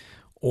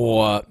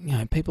 Or,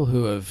 people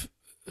who have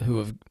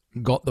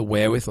got the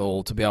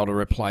wherewithal to be able to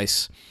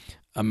replace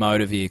a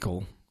motor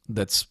vehicle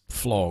that's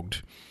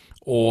flogged,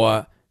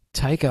 or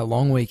take a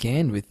long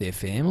weekend with their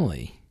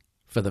family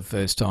for the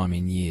first time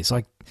in years.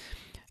 Like,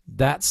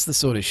 that's the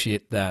sort of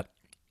shit that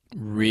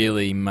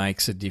really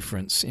makes a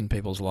difference in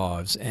people's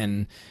lives.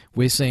 And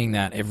we're seeing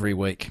that every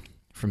week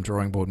from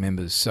drawing board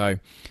members. So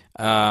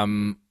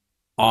I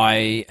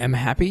am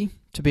happy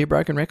to be a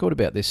broken record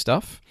about this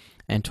stuff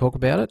and talk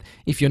about it.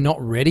 If you're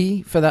not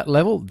ready for that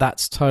level,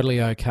 that's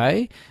totally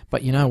okay.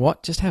 But you know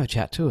what? Just have a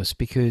chat to us,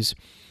 because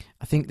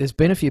I think there's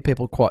been a few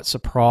people quite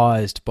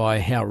surprised by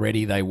how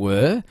ready they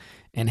were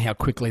and how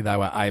quickly they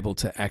were able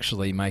to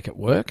actually make it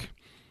work.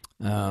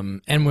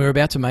 And we're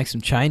about to make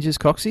some changes,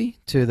 Coxie,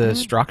 to the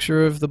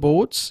structure of the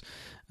boards.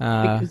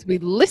 Because we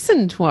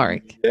listened,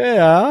 Warwick.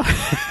 Yeah.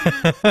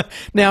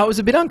 Now, it was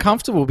a bit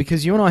uncomfortable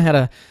because you and I had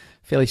a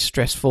fairly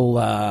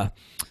stressful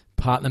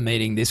partner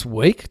meeting this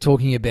week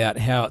talking about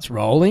how it's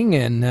rolling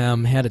and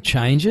how to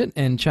change it.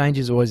 And change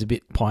is always a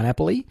bit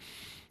pineapple-y.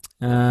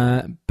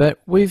 But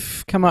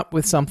we've come up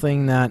with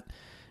something that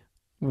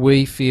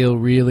we feel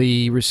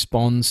really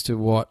responds to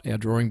what our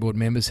drawing board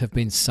members have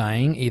been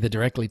saying, either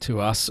directly to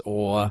us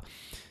or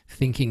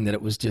thinking that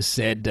it was just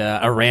said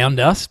around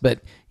us.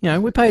 But,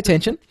 we pay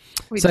attention.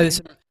 So there's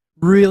some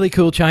really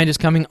cool changes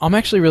coming. I'm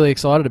actually really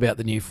excited about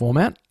the new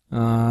format.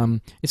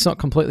 It's not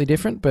completely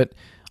different, but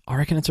I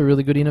reckon it's a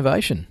really good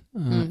innovation.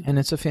 And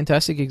it's a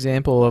fantastic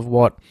example of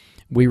what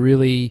we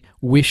really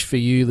wish for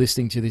you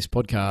listening to this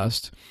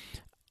podcast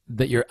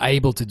that you're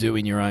able to do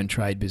in your own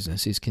trade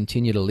business, is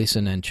continue to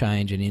listen and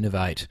change and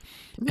innovate.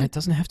 And it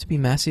doesn't have to be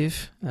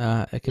massive.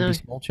 It can be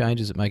small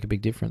changes that make a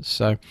big difference.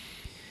 So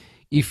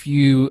if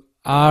you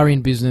are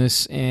in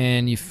business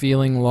and you're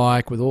feeling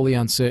like, with all the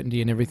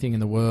uncertainty and everything in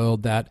the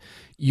world, that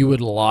you would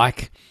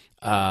like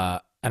an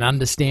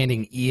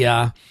understanding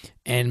ear,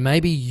 and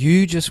maybe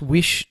you just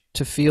wish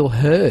to feel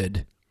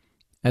heard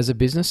as a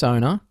business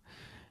owner,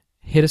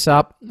 hit us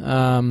up.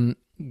 Go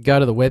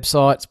to the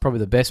website. It's probably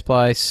the best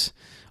place.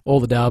 All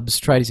the dubs,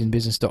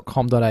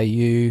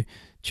 tradiesinbusiness.com.au.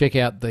 Check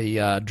out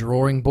the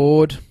drawing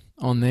board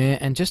on there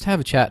and just have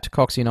a chat to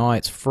Coxie and I.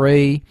 It's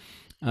free.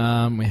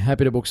 We're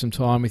happy to book some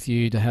time with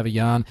you to have a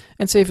yarn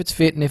and see if it's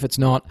fit, and if it's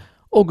not,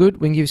 all good.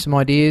 We can give you some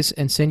ideas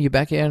and send you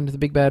back out into the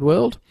big bad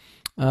world.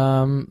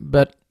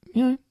 But,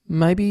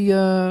 maybe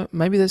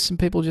there's some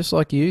people just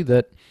like you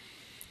that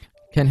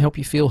can help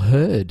you feel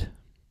heard.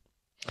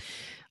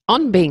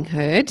 On being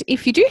heard,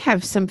 if you do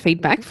have some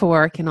feedback for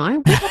Warwick and I,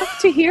 we'd love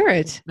to hear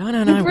it. No.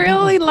 We'd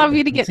really love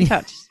you to get in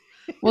touch.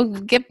 Well,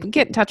 get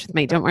in touch with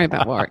me. Don't worry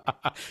about Warwick.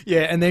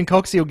 Yeah, and then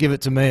Coxie will give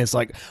it to me. It's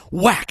like,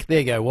 whack, there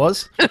you go,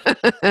 was.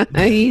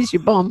 Here's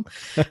your bomb.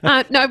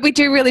 No, we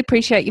do really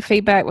appreciate your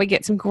feedback. We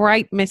get some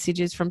great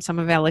messages from some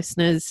of our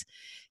listeners,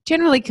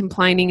 generally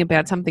complaining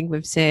about something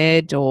we've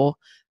said or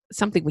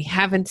something we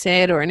haven't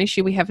said or an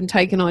issue we haven't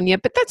taken on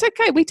yet. But that's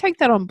okay. We take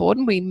that on board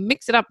and we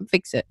mix it up and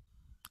fix it.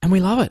 And we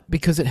love it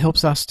because it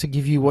helps us to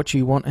give you what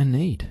you want and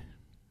need.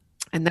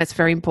 And that's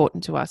very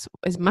important to us.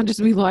 As much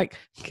as we like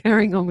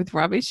carrying on with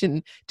rubbish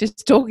and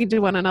just talking to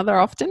one another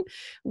often,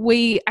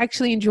 we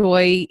actually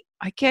enjoy,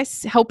 I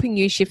guess, helping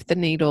you shift the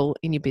needle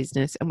in your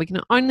business. And we can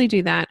only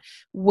do that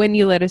when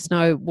you let us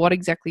know what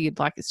exactly you'd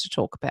like us to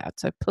talk about.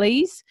 So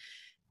please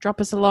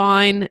drop us a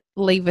line,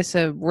 leave us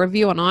a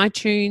review on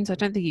iTunes. I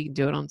don't think you can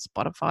do it on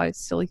Spotify,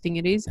 silly thing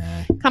it is.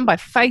 Come by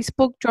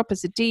Facebook, drop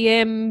us a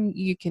DM.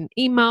 You can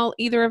email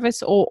either of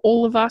us or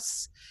all of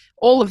us.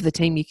 All of the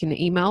team you can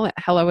email at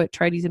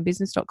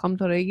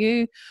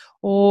hello@tradiesandbusiness.com.au,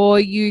 or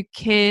you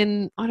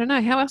can, I don't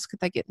know, how else could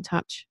they get in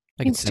touch?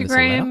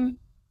 Instagram.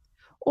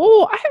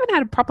 Oh, I haven't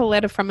had a proper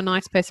letter from a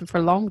nice person for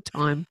a long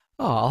time.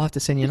 Oh, I'll have to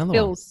send you another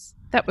one.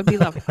 That would be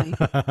lovely.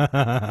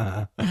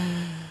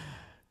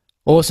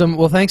 Awesome.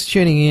 Well, thanks for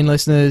tuning in,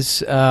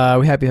 listeners.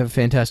 We hope you have a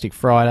fantastic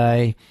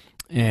Friday.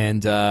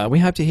 And we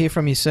hope to hear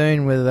from you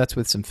soon, whether that's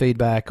with some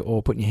feedback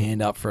or putting your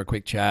hand up for a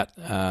quick chat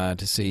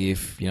to see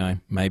if,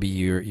 maybe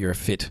you're a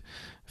fit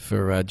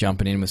for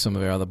jumping in with some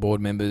of our other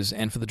board members.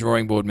 And for the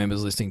drawing board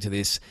members listening to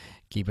this,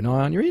 keep an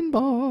eye on your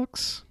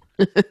inbox.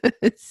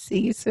 See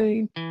you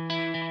soon.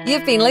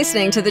 You've been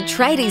listening to the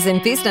Tradies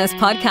in Business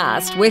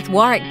podcast with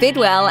Warwick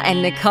Bidwell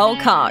and Nicole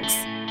Cox.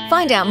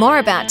 Find out more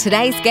about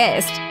today's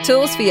guest,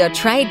 tools for your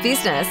trade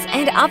business,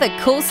 and other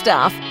cool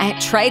stuff at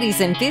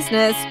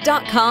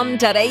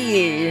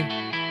tradiesandbusiness.com.au.